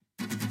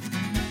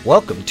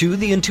Welcome to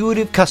The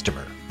Intuitive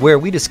Customer, where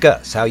we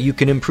discuss how you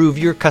can improve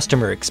your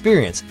customer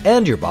experience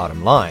and your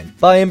bottom line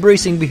by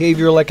embracing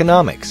behavioral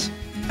economics.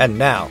 And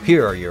now,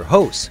 here are your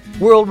hosts,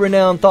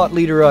 world-renowned thought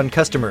leader on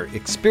customer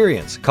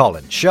experience,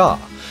 Colin Shaw,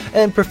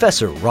 and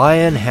Professor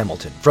Ryan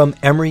Hamilton from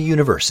Emory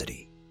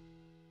University.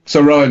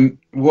 So, Ryan,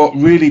 what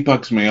really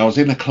bugs me, I was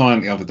in a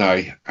client the other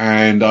day,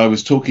 and I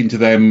was talking to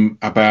them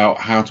about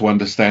how to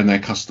understand their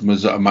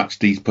customers at a much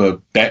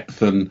deeper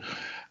depth.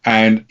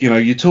 And you know,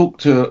 you talk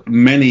to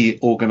many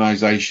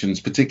organizations,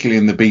 particularly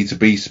in the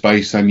B2B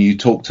space, and you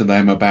talk to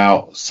them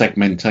about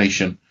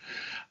segmentation.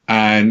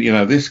 And, you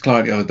know, this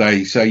client the other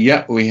day said,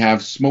 yeah, we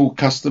have small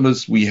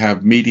customers, we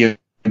have medium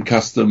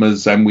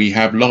customers, and we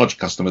have large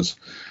customers.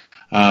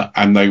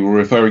 And they were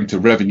referring to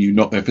revenue,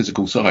 not their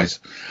physical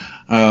size.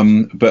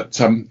 You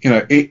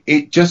know,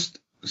 it just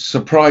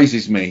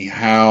surprises me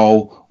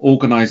how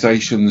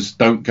organizations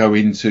don't go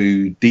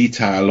into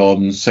detail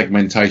on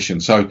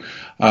segmentation. So,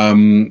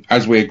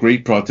 as we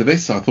agreed prior to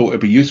this, I thought it'd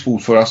be useful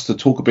for us to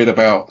talk a bit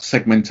about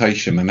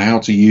segmentation and how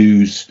to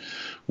use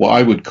what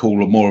I would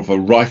call more of a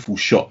rifle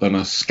shot than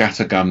a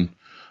scattergun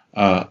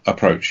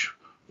approach.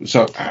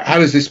 So how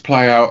does this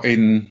play out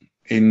in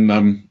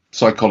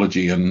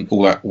psychology and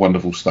all that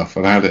wonderful stuff,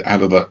 and how do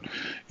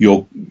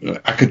your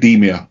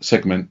academia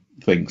segment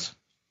things?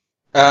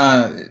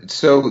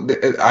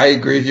 I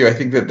agree with you. I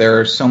think that there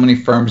are so many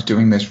firms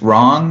doing this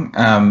wrong.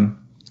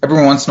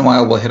 Every once in a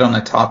while we'll hit on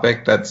a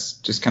topic that's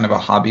just kind of a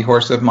hobby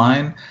horse of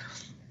mine,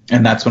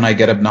 and that's when I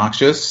get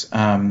obnoxious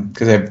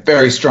because I have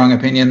very strong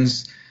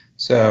opinions.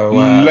 So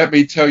let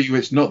me tell you,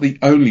 it's not the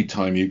only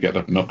time you get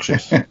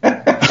obnoxious.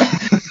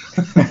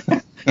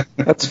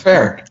 That's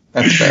fair.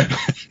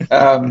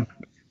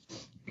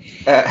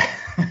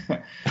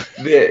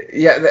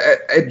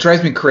 It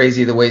drives me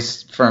crazy the way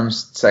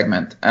firms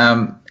segment.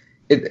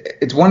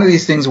 It's one of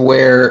these things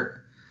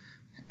where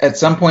at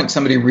some point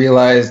somebody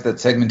realized that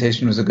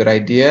segmentation was a good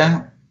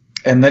idea,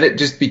 and then it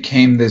just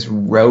became this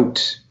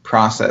rote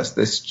process,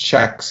 this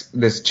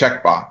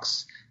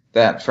checkbox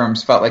that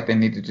firms felt like they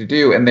needed to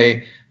do,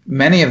 and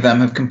many of them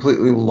have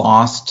completely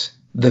lost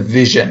the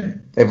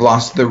vision. They've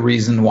lost the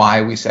reason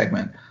why we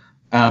segment.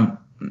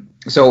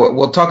 So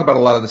we'll talk about a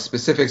lot of the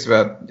specifics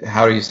about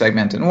how do you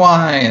segment and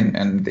why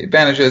and the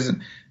advantages.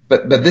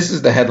 But this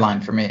is the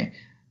headline for me.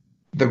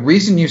 The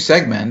reason you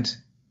segment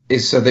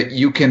is so that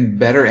you can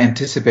better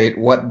anticipate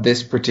what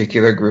this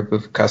particular group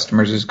of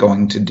customers is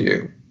going to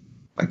do.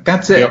 Like,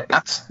 that's it. Yep.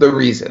 That's the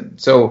reason.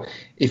 So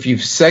if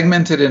you've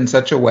segmented in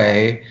such a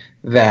way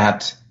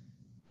that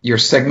your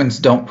segments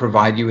don't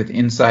provide you with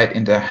insight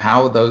into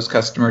how those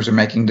customers are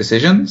making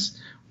decisions,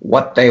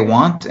 what they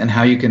want, and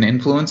how you can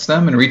influence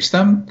them and reach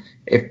them,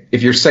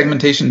 if your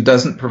segmentation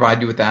doesn't provide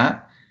you with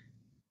that,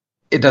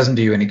 it doesn't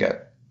do you any good.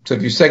 So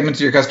if you segment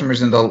your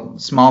customers into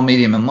small,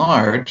 medium, and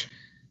large,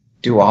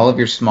 do all of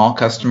your small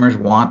customers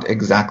want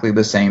exactly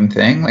the same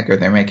thing? Like, are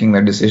they making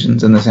their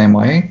decisions in the same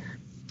way?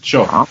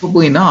 Sure.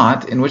 Probably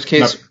not, in which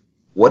case,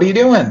 What are you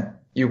doing?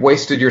 You've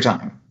wasted your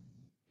time.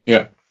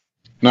 Yeah.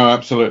 No,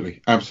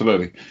 absolutely. And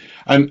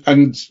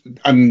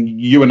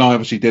you and I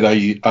obviously did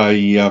a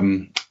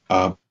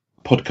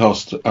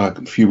podcast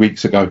a few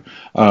weeks ago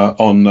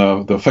on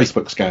the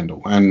Facebook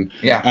scandal, and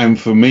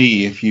for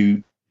me, if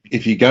you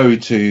go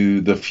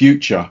to the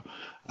future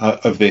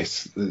of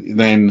this,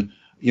 then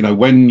you know,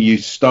 when you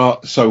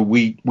start, so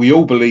we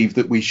all believe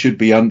that we should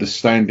be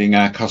understanding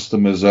our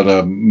customers at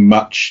a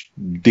much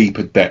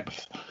deeper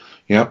depth.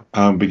 Yeah,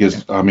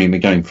 because I mean,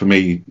 again, for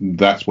me,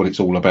 that's what it's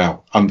all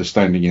about: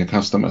 understanding your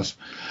customers.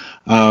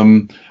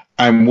 And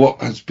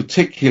what has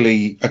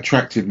particularly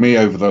attracted me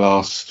over the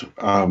last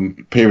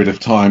period of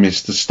time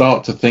is to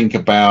start to think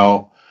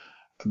about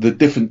the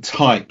different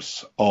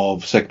types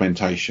of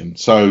segmentation.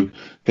 So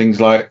things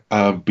like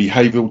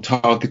behavioral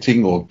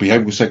targeting or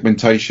behavioral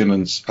segmentation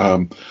and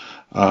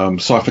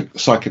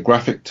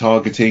psychographic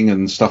targeting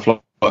and stuff like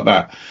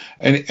that.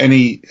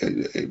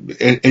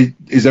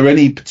 Is there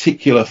any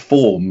particular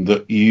form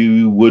that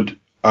you would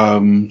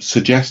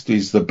suggest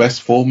is the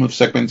best form of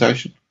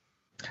segmentation?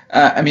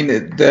 I mean,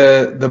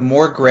 the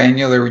more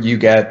granular you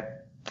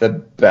get, the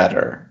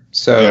better.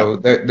 So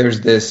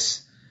there's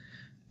this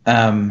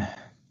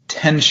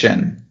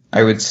tension,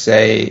 I would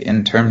say,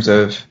 in terms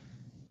of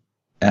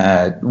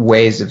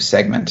ways of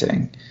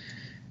segmenting.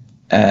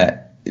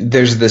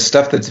 There's the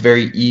stuff that's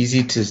very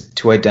easy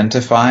to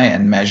identify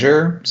and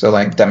measure. So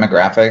like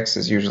demographics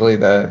is usually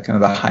the kind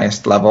of the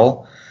highest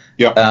level.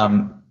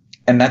 Yeah.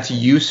 And that's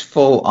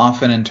useful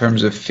often in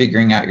terms of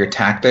figuring out your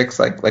tactics,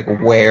 like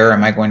where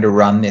am I going to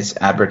run this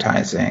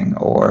advertising,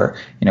 or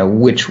you know,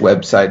 which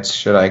websites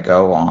should I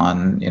go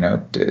on? You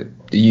know,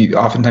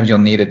 oftentimes you'll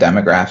need a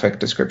demographic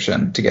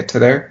description to get to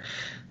there.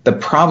 The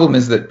problem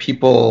is that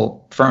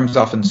firms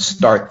often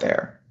start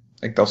there.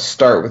 Like they'll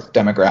start with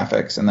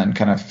demographics and then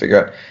kind of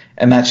figure out,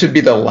 and that should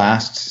be the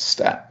last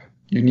step.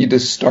 You need to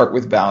start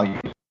with value.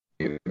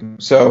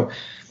 So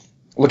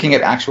looking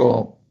at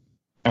actual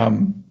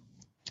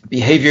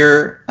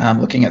behavior,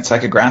 looking at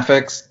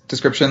psychographics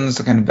descriptions,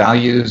 the kind of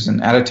values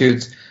and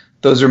attitudes,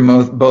 those are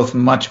both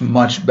much,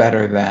 much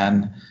better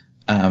than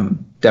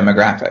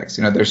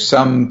demographics. There's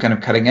some kind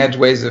of cutting edge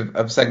ways of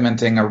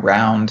segmenting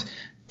around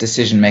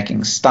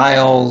decision-making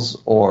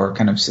styles, or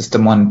kind of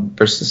system one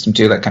versus system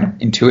two, like kind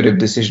of intuitive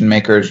decision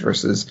makers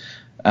versus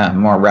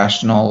more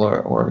rational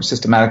or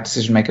systematic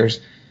decision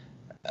makers.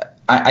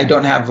 I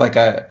don't have like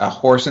a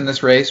horse in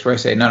this race where I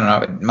say,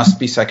 no, it must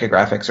be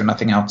psychographics or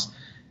nothing else.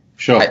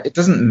 Sure. It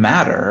doesn't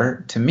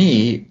matter to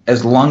me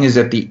as long as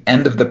at the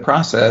end of the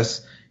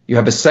process you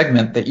have a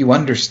segment that you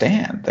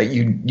understand, that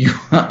you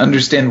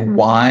understand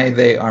why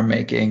they are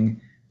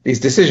making these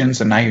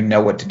decisions, and now you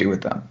know what to do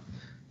with them.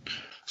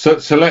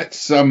 So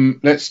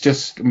let's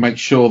just make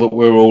sure that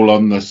we're all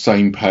on the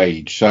same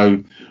page.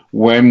 So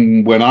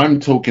when I'm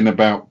talking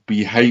about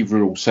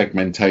behavioral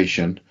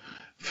segmentation,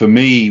 for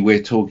me,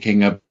 we're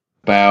talking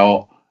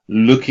about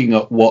looking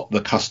at what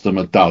the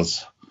customer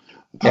does.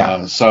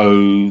 Yeah.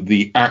 So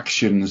the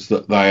actions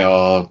that they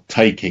are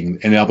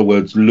taking, in other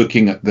words,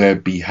 looking at their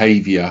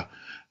behavior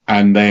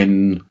and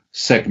then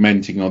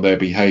segmenting on their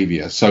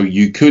behavior. So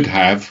you could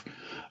have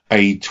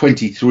a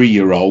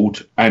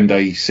 23-year-old and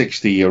a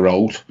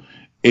 60-year-old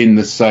in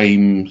the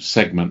same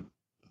segment.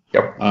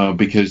 Yep.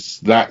 Because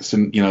that's,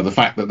 the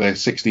fact that they're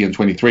 60 and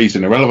 23 is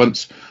an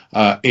irrelevance.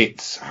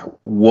 It's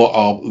what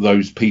are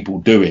those people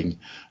doing?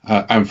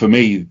 And for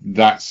me,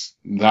 that's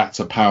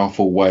a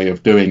powerful way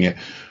of doing it.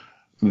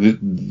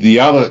 The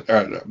other,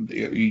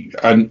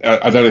 and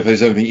I don't know if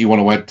there's anything you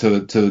want to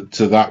add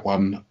to that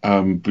one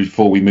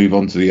before we move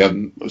on to the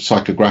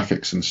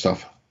psychographics and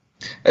stuff.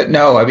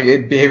 No, I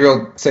mean,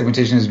 behavioral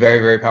segmentation is very,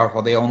 very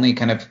powerful. The only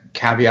kind of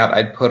caveat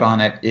I'd put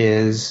on it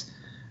is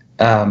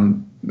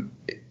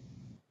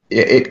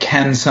it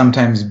can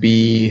sometimes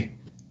be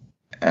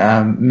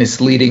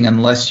misleading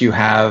unless you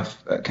have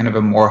kind of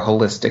a more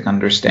holistic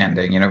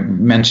understanding.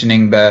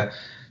 Mentioning the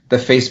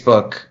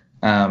Facebook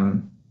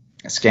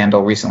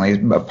scandal recently,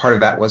 part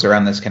of that was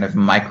around this kind of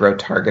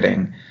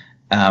micro-targeting.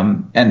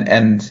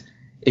 And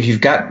if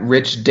you've got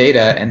rich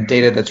data and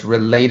data that's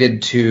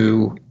related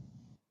to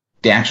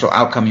the actual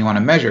outcome you want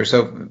to measure,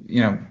 so,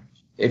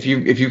 if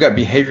you've got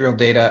behavioral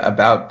data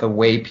about the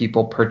way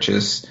people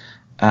purchase,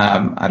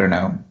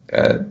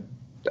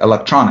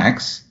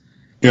 electronics,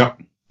 yeah,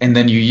 and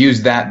then you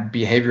use that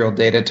behavioral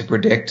data to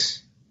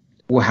predict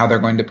how they're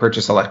going to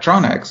purchase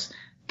electronics,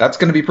 that's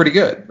going to be pretty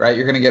good, right?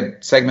 You're going to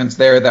get segments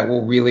there that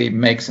will really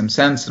make some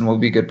sense and will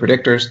be good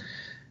predictors.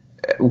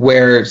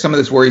 Where some of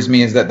this worries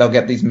me is that they'll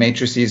get these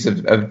matrices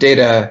of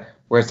data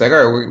where it's like,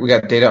 all right, we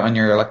got data on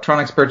your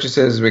electronics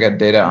purchases, we got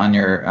data on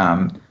your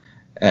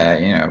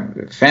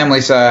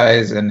family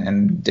size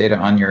and data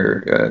on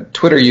your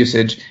Twitter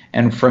usage,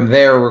 and from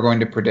there we're going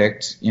to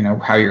predict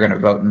how you're going to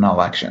vote in an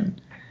election.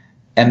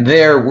 And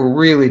there we're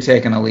really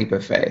taking a leap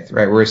of faith,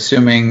 right? We're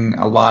assuming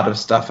a lot of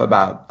stuff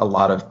about a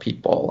lot of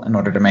people in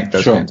order to make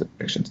those kinds of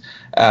predictions.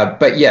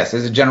 But yes,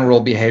 as a general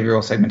rule,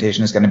 behavioral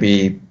segmentation is going to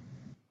be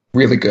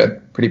really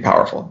good, pretty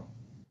powerful.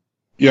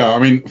 Yeah, I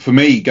mean, for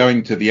me,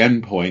 going to the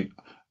end point,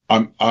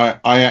 I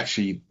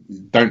actually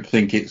don't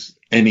think it's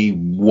any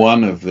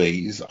one of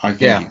these. I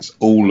think it's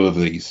all of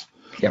these.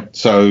 Yeah.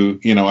 So,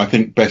 I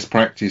think best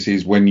practice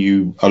is when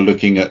you are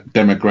looking at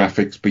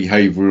demographics,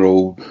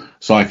 behavioral,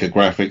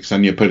 psychographics,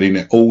 and you're putting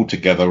it all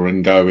together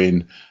and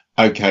going,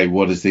 okay,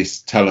 what does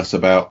this tell us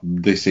about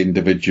this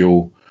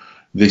individual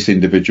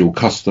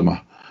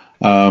customer?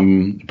 But I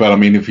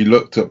mean, if you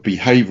looked at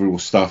behavioral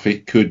stuff,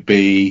 it could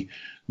be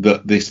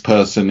that this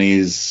person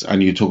is,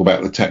 and you talk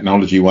about the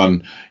technology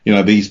one,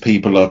 these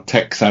people are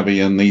tech savvy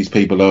and these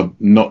people are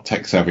not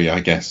tech savvy, I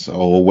guess,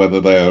 or whether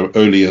they're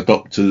early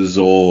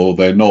adopters or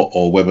they're not,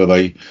 or whether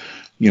they,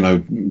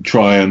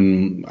 try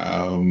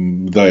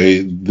and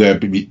their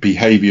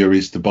behavior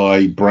is to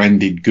buy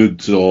branded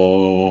goods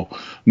or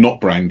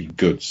not branded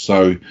goods.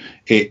 So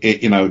so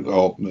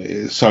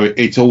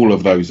it's all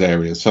of those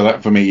areas. So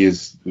that for me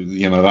is,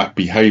 that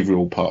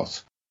behavioral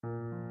part.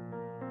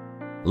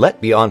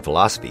 Let Beyond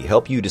Philosophy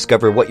help you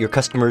discover what your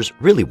customers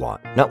really want,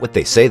 not what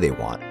they say they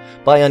want,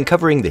 by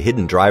uncovering the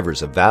hidden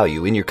drivers of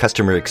value in your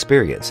customer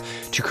experience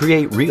to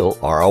create real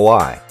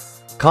ROI.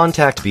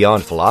 Contact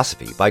Beyond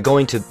Philosophy by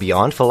going to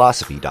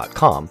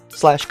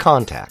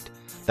beyondphilosophy.com/contact.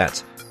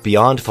 That's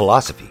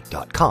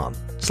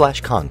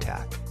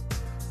beyondphilosophy.com/contact.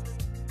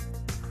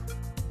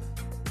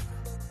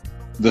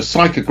 The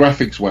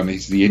psychographics one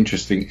is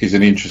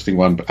an interesting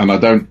one, and I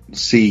don't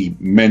see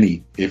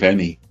many, if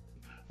any,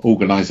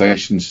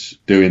 organizations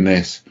doing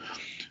this.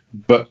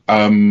 But do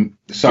you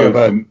have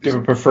a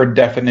preferred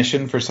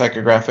definition for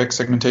psychographic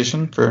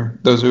segmentation for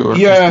those who are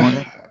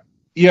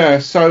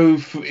so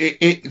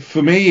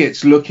for me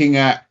it's looking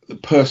at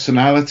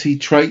personality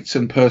traits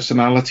and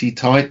personality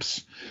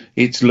types.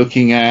 It's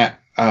looking at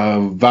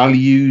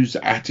values,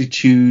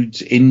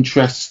 attitudes,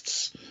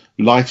 interests,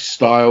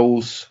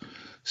 lifestyles.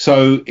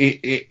 So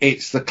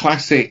it's the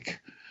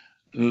classic,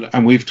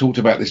 and we've talked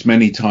about this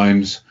many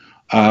times,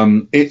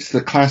 it's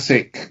the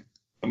classic,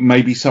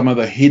 maybe some of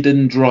the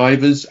hidden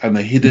drivers and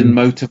the hidden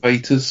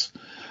motivators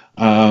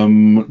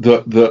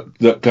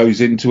that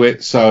goes into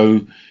it.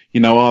 So,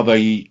 are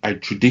they a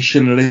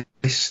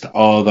traditionalist?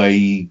 Are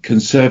they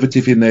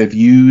conservative in their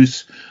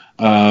views?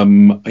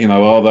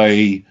 Are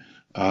they,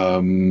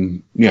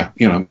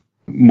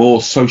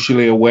 more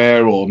socially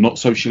aware or not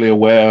socially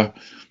aware?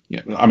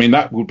 Yeah, I mean,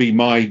 that would be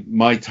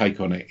my take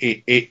on it.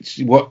 It's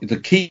what the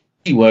key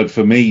word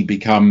for me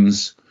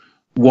becomes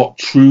what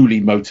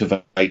truly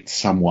motivates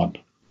someone.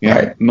 Yeah,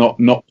 Right. not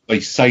what they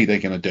say they're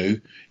going to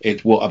do.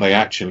 It's what are they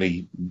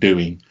actually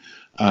doing.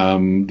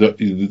 And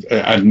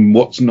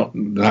what's not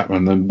that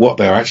one, and what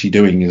they're actually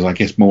doing is, I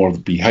guess, more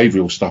of the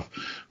behavioural stuff.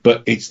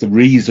 But it's the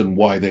reason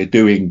why they're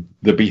doing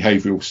the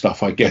behavioural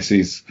stuff, I guess,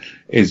 is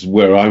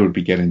where I would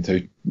be getting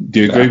to. Do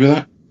you agree with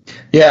that?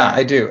 Yeah,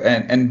 I do.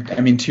 And I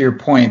mean, to your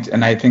point,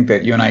 and I think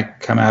that you and I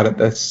come out at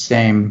the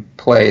same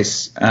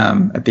place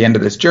at the end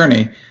of this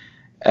journey.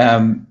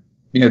 The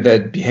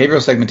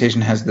behavioral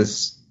segmentation has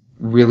this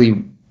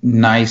really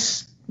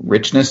nice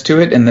richness to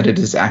it in that it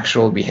is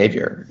actual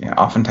behavior.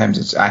 Oftentimes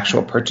it's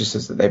actual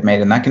purchases that they've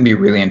made, and that can be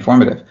really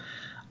informative.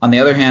 On the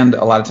other hand,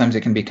 a lot of times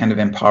it can be kind of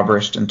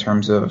impoverished in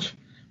terms of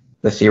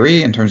the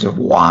theory, in terms of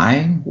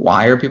why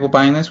are people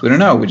buying this? We don't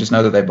know. We just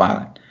know that they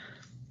buy it.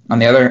 On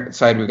the other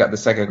side, we've got the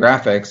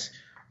psychographics,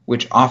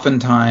 which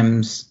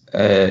oftentimes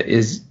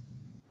is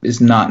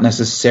not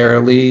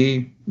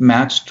necessarily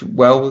matched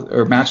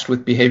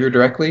with behavior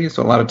directly.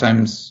 So a lot of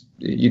times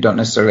you don't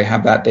necessarily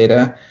have that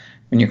data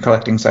when you're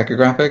collecting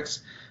psychographics.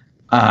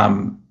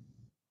 On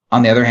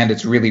the other hand,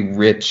 it's really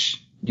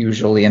rich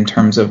usually in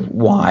terms of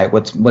why,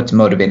 what's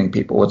motivating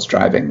people, what's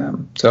driving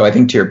them. So I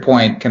think to your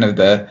point, kind of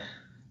the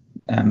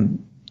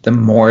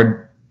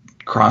more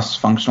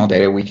cross-functional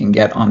data we can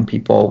get on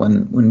people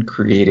when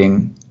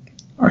creating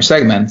our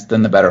segments,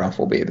 then the better off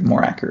we'll be, the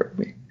more accurate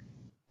we'll be.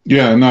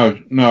 Yeah, no,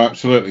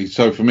 absolutely.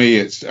 So for me,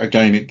 it's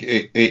again,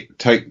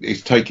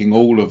 it's taking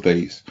all of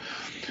these.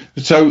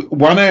 So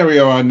one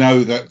area I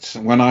know that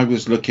when I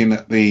was looking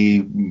at the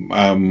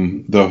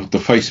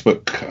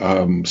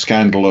Facebook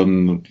scandal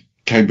and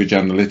Cambridge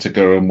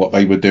Analytica and what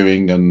they were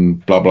doing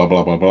and blah blah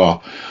blah blah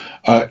blah.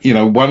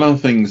 One of the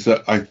things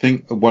that I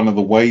think one of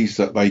the ways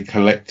that they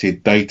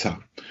collected data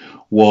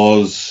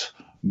was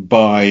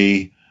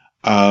by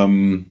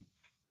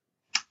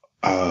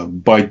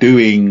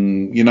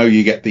doing,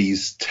 you get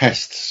these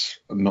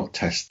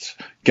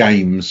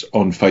games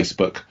on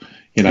Facebook,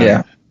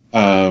 Yeah.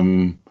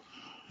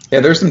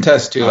 There's some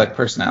tests too, like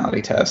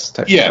personality tests.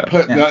 That's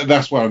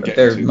what I'm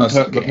getting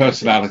to. The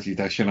personality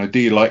test, do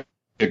you like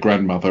your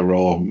grandmother,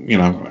 or,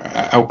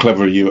 how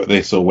clever are you at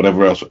this, or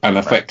whatever else? And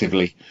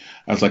effectively,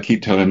 as I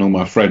keep telling all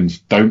my friends,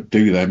 don't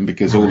do them,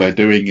 because all they're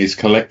doing is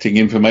collecting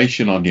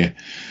information on you,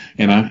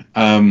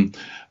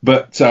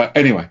 But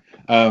anyway,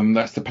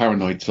 that's the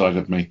paranoid side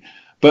of me.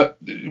 But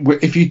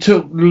if you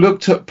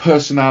looked at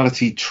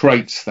personality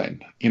traits,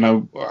 then,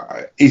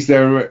 is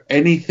there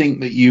anything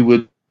that you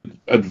would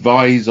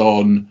advise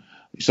on?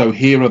 So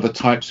here are the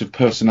types of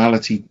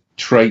personality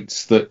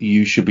traits that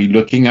you should be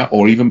looking at,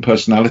 or even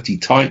personality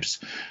types.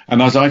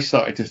 And as I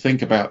started to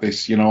think about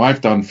this,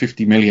 I've done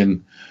 50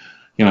 million,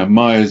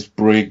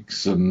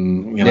 Myers-Briggs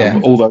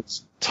and, all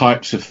those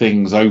types of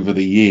things over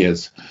the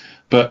years.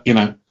 But,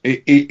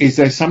 is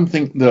there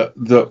something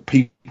that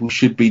people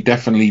should be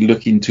definitely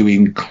looking to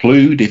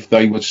include if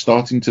they were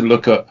starting to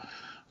look at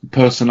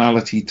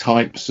personality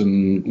types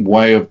and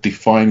way of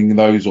defining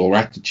those, or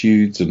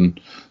attitudes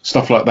and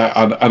stuff like that?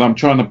 And I'm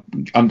trying to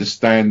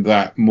understand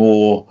that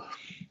more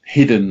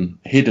hidden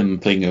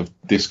thing of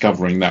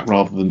discovering that,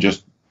 rather than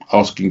just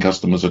asking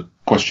customers a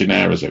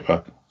questionnaire, as it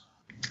were.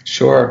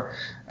 Sure.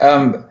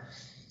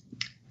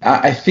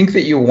 I think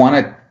that you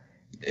want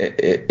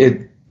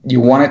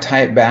to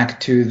tie it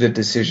back to the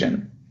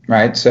decision,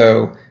 right?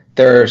 So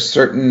there are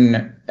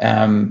certain,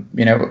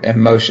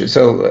 emotions.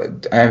 So,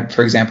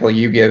 for example,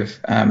 you've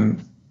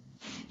done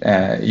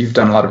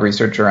a lot of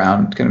research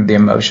around kind of the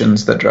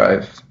emotions that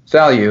drive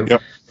value.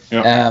 Yep.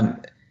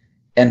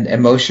 And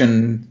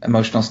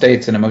emotional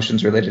states and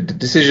emotions related to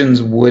decisions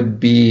would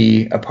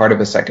be a part of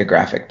a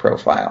psychographic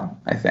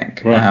profile, I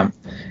think. Right.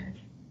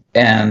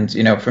 And,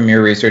 from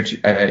your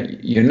research,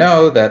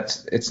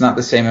 that it's not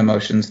the same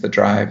emotions that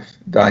drive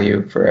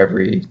value for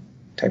every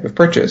type of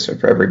purchase or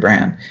for every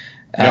brand.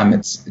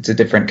 It's a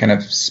different kind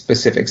of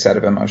specific set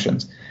of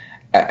emotions.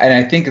 And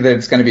I think that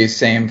it's going to be the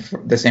same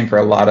for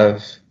a lot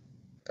of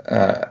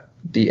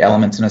the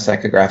elements in a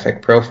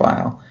psychographic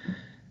profile.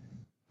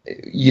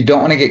 You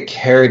don't want to get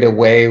carried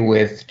away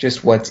with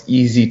just what's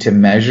easy to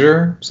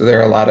measure. So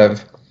there are a lot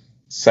of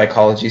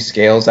psychology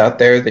scales out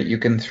there that you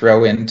can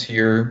throw into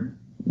your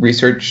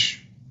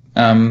research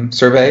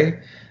survey,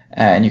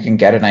 and you can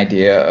get an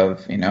idea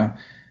of,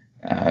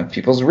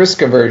 people's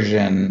risk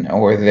aversion,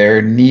 or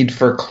their need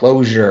for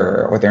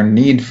closure, or their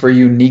need for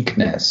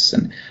uniqueness.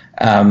 And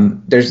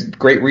there's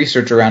great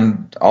research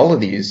around all of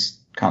these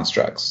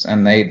constructs,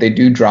 and they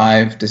do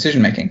drive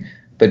decision making.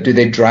 But do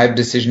they drive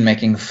decision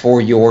making for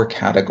your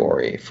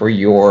category, for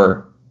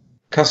your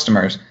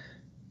customers?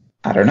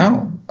 I don't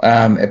know.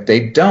 If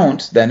they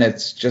don't, then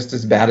it's just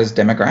as bad as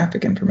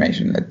demographic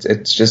information.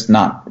 It's just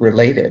not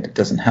related. It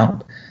doesn't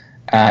help.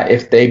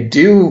 If they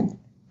do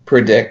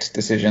predict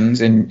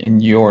decisions in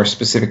your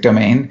specific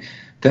domain,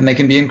 then they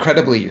can be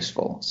incredibly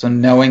useful. So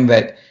knowing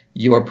that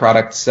your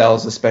product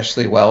sells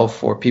especially well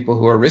for people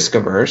who are risk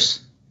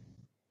averse,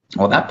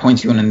 well, that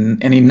points you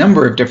in any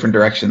number of different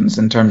directions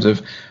in terms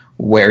of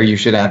where you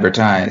should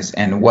advertise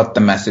and what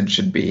the message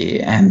should be,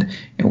 and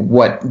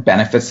what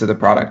benefits of the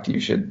product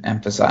you should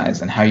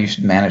emphasize and how you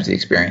should manage the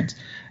experience.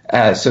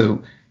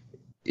 So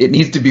it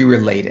needs to be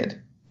related,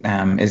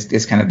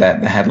 is kind of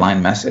the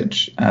headline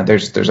message.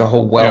 There's a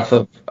whole wealth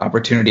of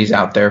opportunities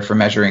out there for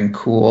measuring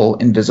cool,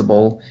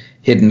 invisible,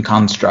 hidden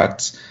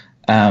constructs,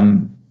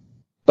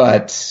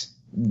 but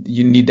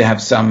you need to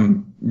have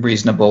some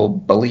reasonable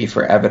belief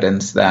or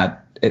evidence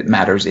that it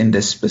matters in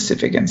this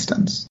specific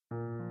instance.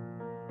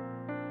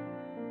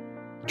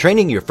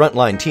 Training your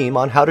frontline team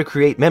on how to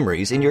create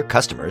memories in your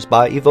customers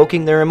by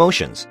evoking their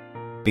emotions.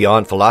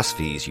 Beyond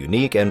Philosophy's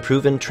unique and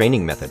proven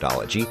training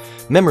methodology,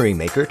 Memory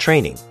Maker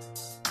Training.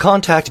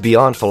 Contact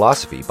Beyond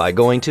Philosophy by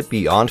going to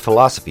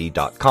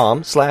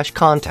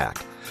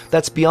beyondphilosophy.com/contact.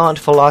 That's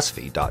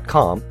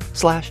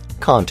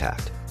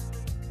beyondphilosophy.com/contact.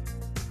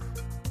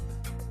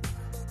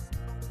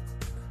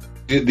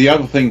 The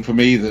other thing for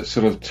me that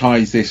sort of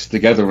ties this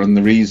together, and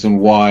the reason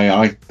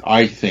why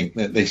I think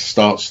that this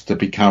starts to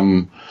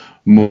become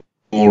more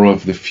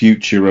of the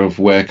future of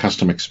where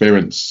customer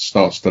experience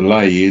starts to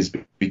lay, is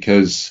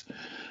because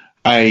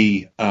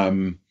when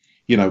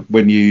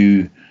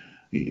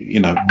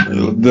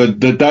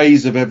the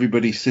days of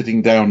everybody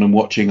sitting down and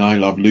watching I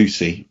Love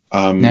Lucy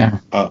are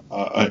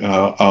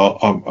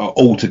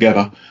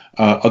altogether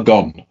are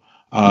gone,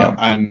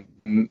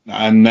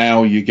 and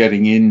now you're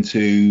getting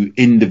into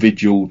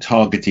individual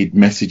targeted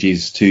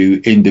messages to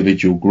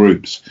individual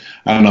groups.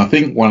 And I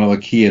think one of the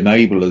key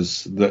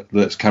enablers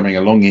that's coming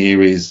along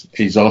here is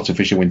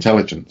artificial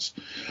intelligence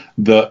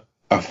that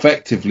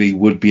effectively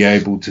would be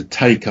able to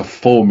take a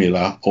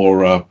formula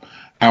or a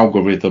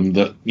algorithm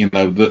that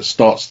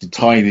starts to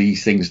tie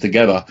these things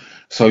together.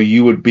 So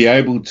you would be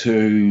able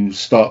to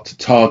start to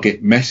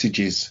target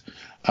messages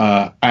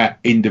at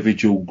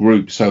individual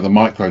groups. So the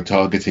micro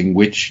targeting,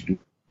 which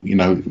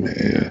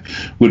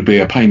would be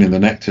a pain in the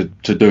neck to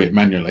do it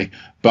manually.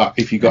 But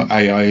if you've got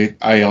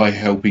AI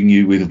helping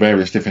you with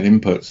various different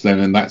inputs,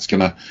 then that's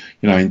going to,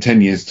 in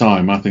 10 years'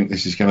 time, I think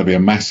this is going to be a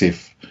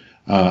massive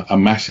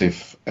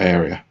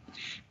area.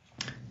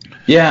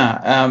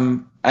 Yeah,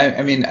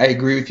 I mean, I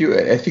agree with you.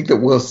 I think that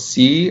we'll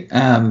see.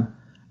 I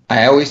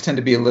always tend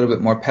to be a little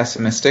bit more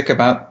pessimistic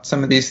about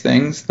some of these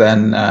things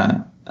than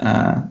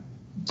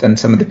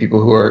some of the people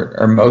who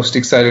are most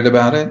excited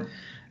about it.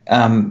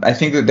 I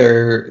think that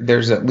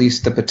there's at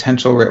least the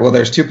potential. Well,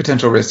 there's two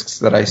potential risks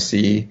that I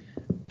see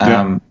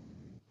in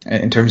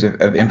terms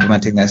of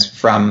implementing this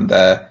from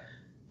the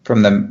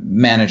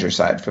manager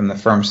side, from the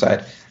firm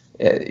side.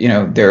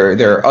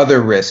 There are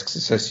other risks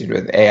associated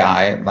with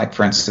AI, like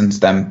for instance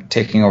them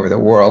taking over the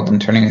world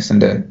and turning us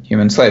into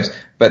human slaves.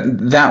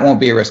 But that won't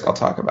be a risk I'll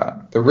talk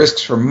about. The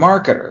risks for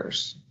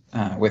marketers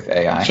with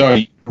AI.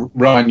 Sorry,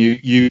 Ryan,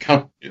 you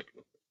cut.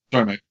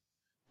 Sorry, mate.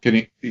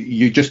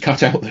 You just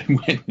cut out then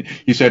when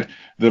you said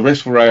the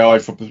risk for AI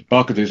for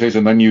marketers is,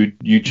 and then you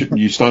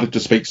started to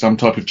speak some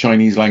type of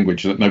Chinese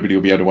language that nobody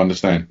will be able to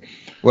understand.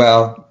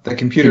 Well, the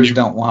computers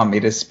don't want me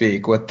to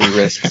speak what the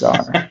risks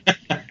are.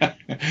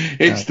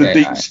 It's the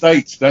deep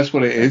state. That's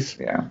what it is.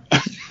 Yeah.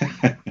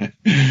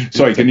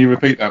 Sorry, can you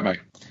repeat that, mate?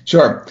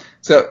 Sure.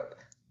 So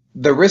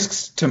the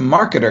risks to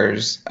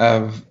marketers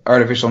of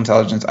artificial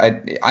intelligence,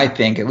 I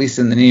think, at least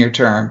in the near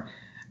term,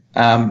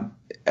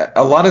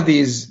 a lot of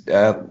these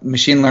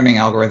machine learning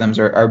algorithms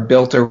are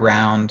built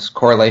around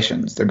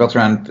correlations. They're built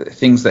around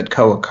things that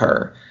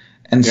co-occur.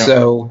 And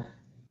so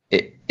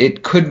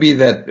it could be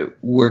that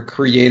we're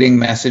creating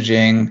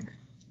messaging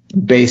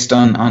based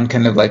on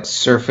kind of like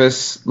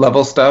surface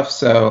level stuff.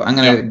 So I'm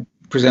going to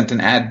present an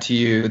ad to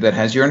you that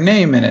has your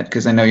name in it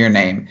because I know your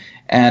name.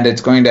 And it's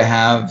going to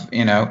have,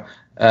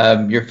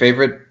 your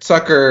favorite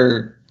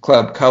soccer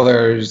club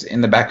colors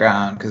in the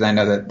background because I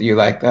know that you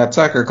like that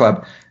soccer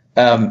club.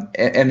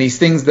 And these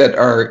things that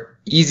are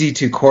easy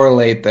to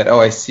correlate that,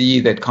 I see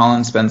that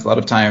Colin spends a lot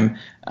of time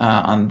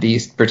on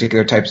these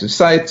particular types of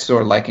sites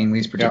or liking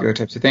these particular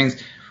types of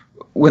things,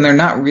 when they're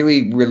not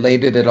really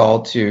related at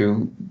all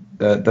to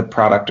the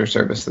product or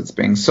service that's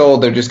being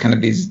sold. They're just kind of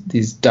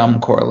these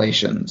dumb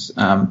correlations.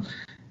 So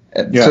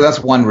that's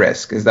one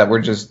risk, is that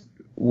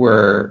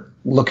we're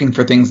looking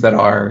for things that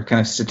are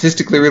kind of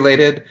statistically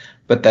related,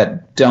 but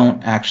that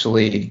don't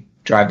actually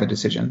drive the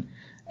decision.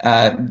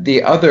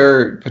 The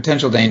other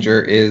potential danger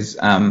is,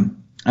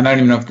 and I don't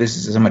even know if this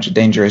is as much a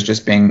danger as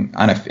just being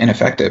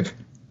ineffective.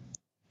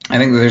 I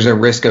think there's a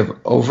risk of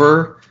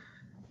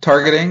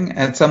over-targeting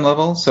at some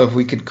level. So if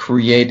we could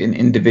create an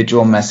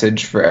individual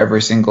message for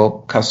every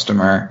single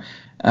customer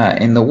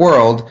in the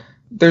world,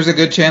 there's a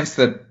good chance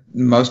that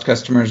most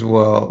customers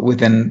will,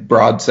 within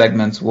broad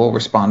segments, will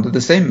respond to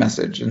the same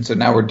message. And so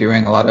now we're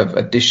creating a lot of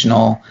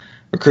additional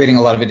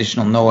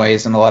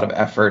noise and a lot of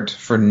effort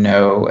for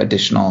no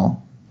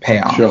additional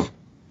payoff. Sure.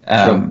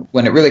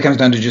 When it really comes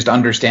down to just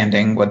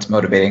understanding what's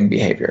motivating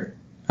behavior.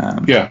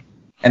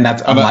 And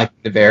that's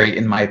unlikely to vary,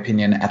 in my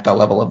opinion, at the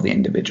level of the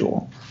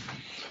individual.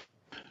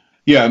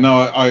 Yeah, no,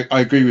 I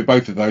agree with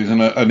both of those.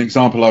 And an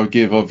example I would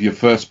give of your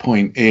first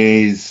point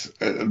is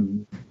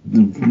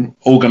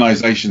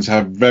organizations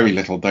have very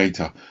little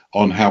data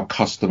on how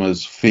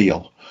customers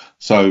feel.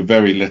 So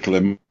very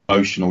little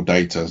emotional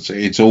data. So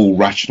it's all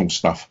rational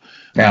stuff.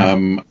 Yeah.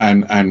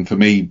 And for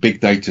me, big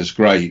data is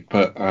great.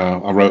 But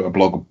I wrote a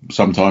blog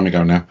some time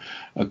ago now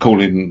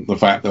calling the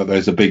fact that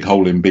there's a big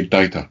hole in big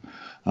data.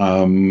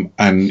 And,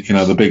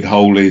 the big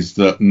hole is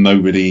that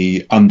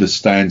nobody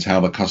understands how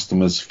the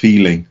customer's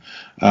feeling.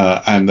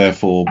 And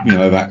therefore,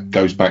 that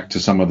goes back to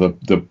some of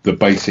the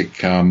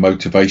basic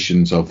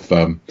motivations of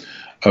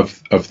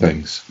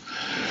things.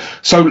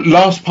 So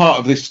last part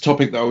of this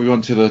topic that we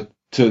wanted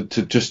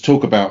to just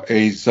talk about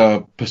is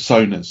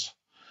personas.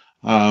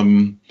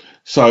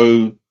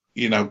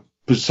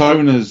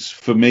 Personas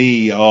for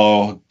me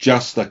are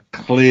just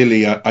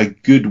clearly a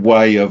good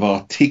way of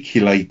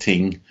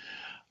articulating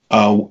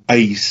what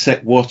a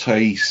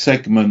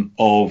segment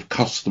of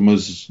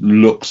customers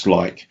looks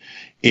like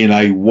in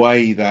a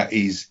way that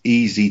is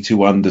easy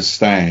to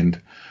understand.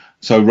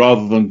 So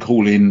rather than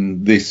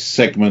calling this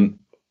segment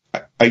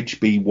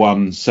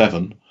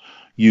HB17,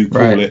 you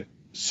call it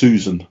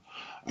Susan.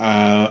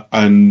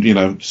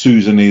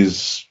 Susan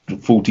is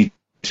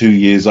 42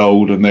 years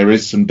old, and there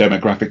is some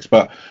demographics,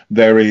 but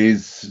there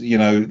is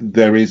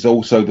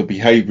also the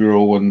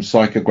behavioral and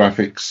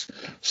psychographics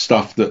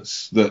stuff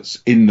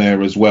that's in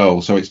there as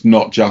well. So it's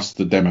not just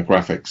the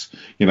demographics.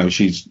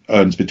 She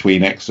earns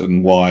between X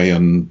and Y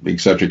and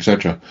et cetera, et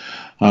cetera.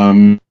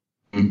 You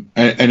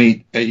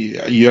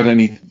had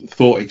any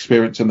thought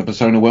experience in the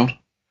persona world?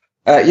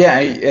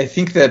 I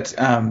think that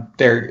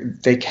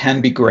they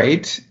can be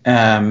great,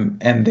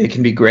 and they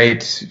can be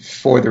great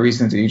for the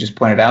reasons that you just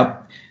pointed out.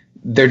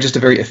 They're just a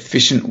very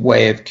efficient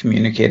way of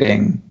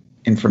communicating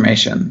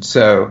information.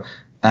 So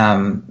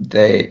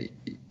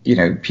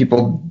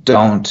people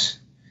don't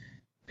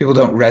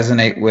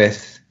resonate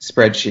with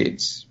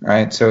spreadsheets,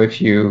 right? So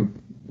if you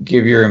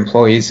give your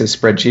employees a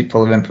spreadsheet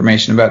full of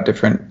information about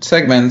different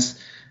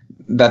segments,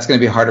 that's going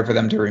to be harder for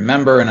them to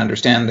remember and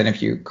understand than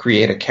if you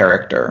create a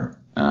character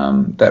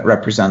that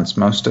represents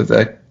most of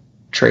the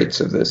traits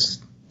of this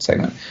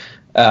segment.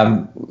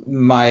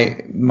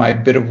 My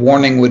bit of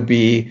warning would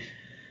be,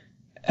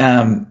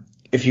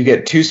 if you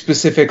get too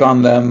specific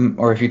on them,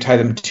 or if you tie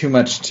them too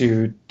much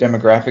to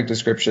demographic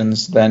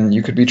descriptions, then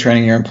you could be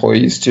training your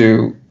employees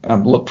to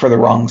look for the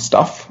wrong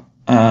stuff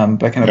by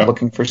kind of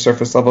looking for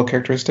surface level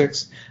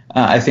characteristics.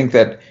 I think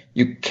that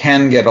you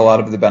can get a lot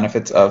of the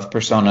benefits of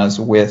personas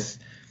with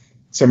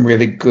some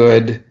really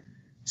good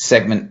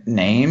segment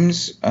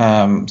names,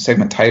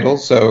 segment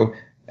titles. So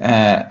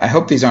I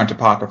hope these aren't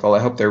apocryphal. I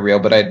hope they're real.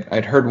 But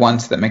I'd heard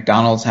once that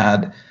McDonald's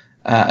had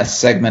a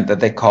segment that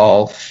they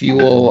call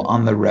Fuel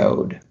on the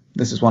Road.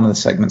 This is one of the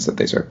segments that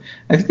they serve.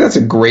 I think that's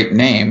a great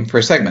name for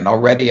a segment.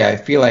 Already I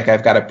feel like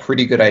I've got a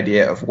pretty good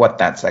idea of what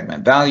that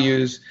segment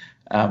values,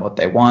 what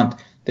they want.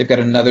 They've got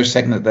another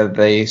segment that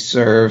they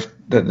serve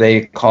that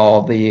they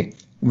call the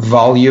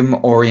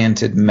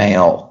Volume-Oriented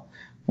Male,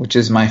 which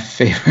is my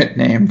favorite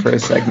name for a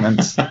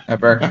segment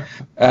ever.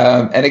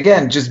 And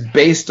again, just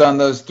based on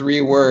those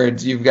three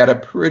words, you've got a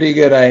pretty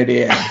good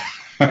idea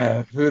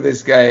who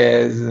this guy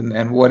is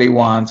and what he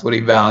wants, what he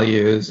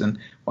values, and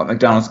what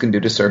McDonald's can do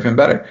to serve him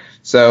better.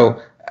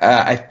 So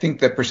I think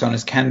that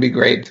personas can be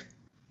great.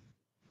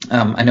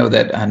 I know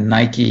that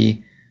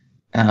Nike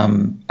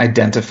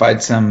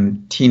identified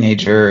some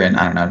teenager in,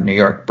 I don't know, New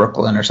York,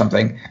 Brooklyn or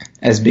something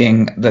as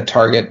being the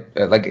target,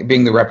 like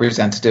being the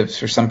representative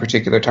for some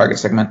particular target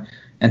segment.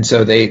 And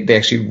so they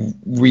actually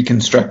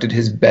reconstructed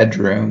his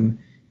bedroom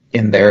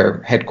in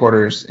their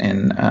headquarters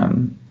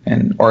in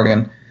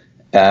Oregon,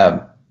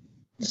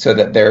 so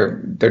that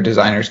their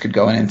designers could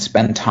go in and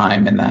spend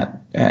time in that.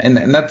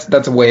 And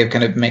that's a way of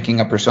kind of making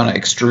a persona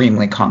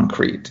extremely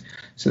concrete,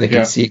 so they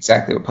can see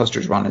exactly what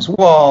posters were on his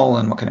wall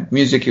and what kind of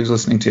music he was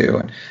listening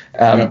to.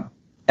 And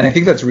I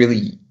think that's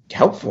really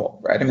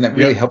helpful, right? I mean, that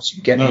really helps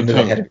you get into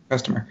the head of your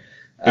customer.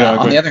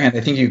 On the other hand,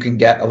 I think you can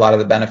get a lot of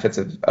the benefits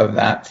of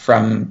that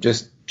from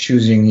just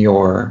choosing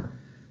your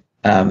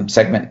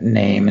segment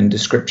name and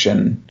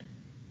description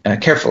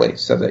carefully,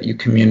 so that you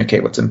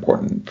communicate what's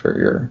important for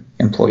your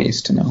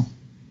employees to know.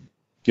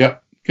 Yeah,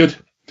 good.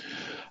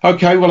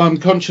 Okay, well, I'm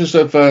conscious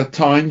of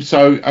time,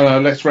 so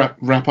let's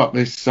wrap up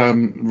this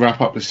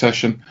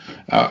session.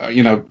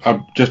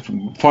 Just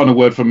final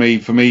word for me.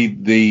 For me,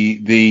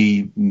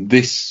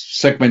 this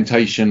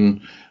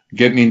segmentation,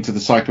 getting into the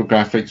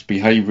psychographics,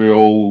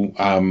 behavioral,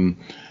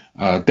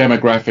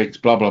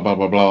 demographics, blah blah blah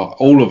blah blah,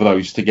 all of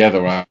those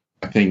together, I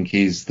think,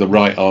 is the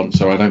right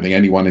answer. I don't think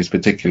anyone is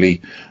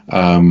particularly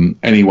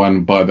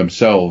anyone by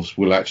themselves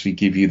will actually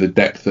give you the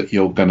depth that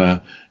you're going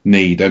to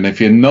need. And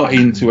if you're not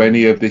into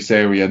any of this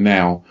area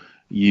now,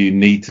 you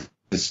need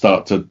to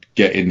start to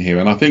get in here.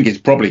 And I think it's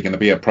probably going to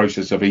be a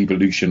process of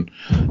evolution.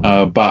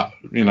 But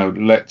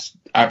let's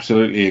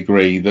absolutely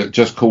agree that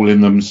just calling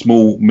them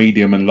small,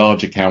 medium, and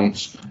large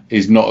accounts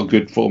is not a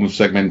good form of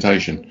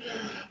segmentation.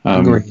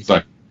 Agreed.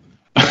 So.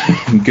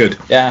 Good.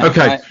 Yeah.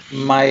 Okay.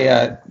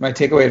 My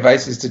takeaway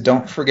advice is to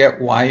don't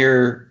forget why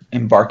you're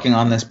embarking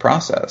on this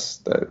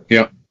process.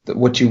 Yeah.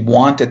 What you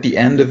want at the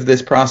end of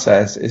this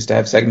process is to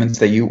have segments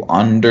that you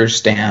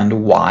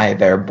understand why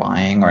they're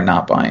buying or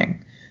not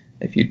buying.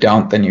 If you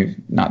don't, then you've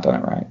not done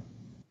it right.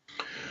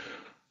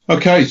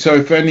 Okay, so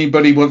if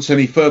anybody wants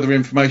any further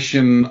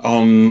information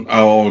on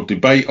or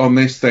debate on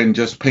this, then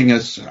just ping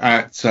us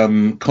at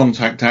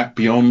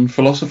contact@Beyond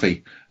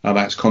Philosophy.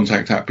 That's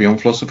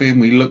contact@Beyond Philosophy,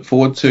 and we look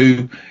forward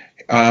to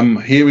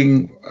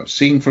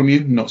seeing from you.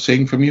 Not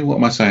seeing from you. What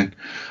am I saying?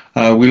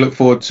 We look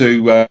forward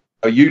to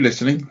you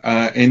listening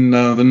in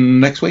the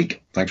next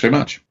week. Thanks very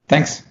much.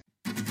 Thanks.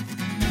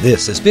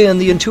 This has been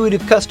The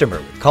Intuitive Customer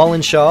with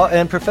Colin Shaw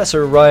and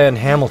Professor Ryan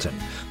Hamilton.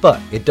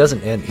 But it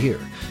doesn't end here.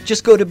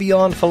 Just go to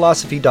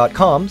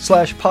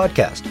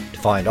beyondphilosophy.com/podcast to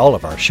find all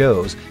of our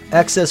shows,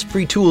 access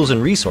free tools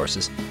and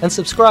resources, and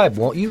subscribe,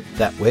 won't you?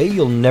 That way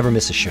you'll never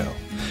miss a show.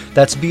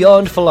 That's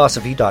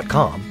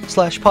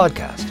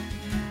beyondphilosophy.com/podcast.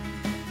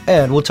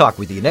 And we'll talk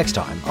with you next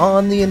time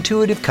on The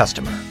Intuitive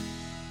Customer.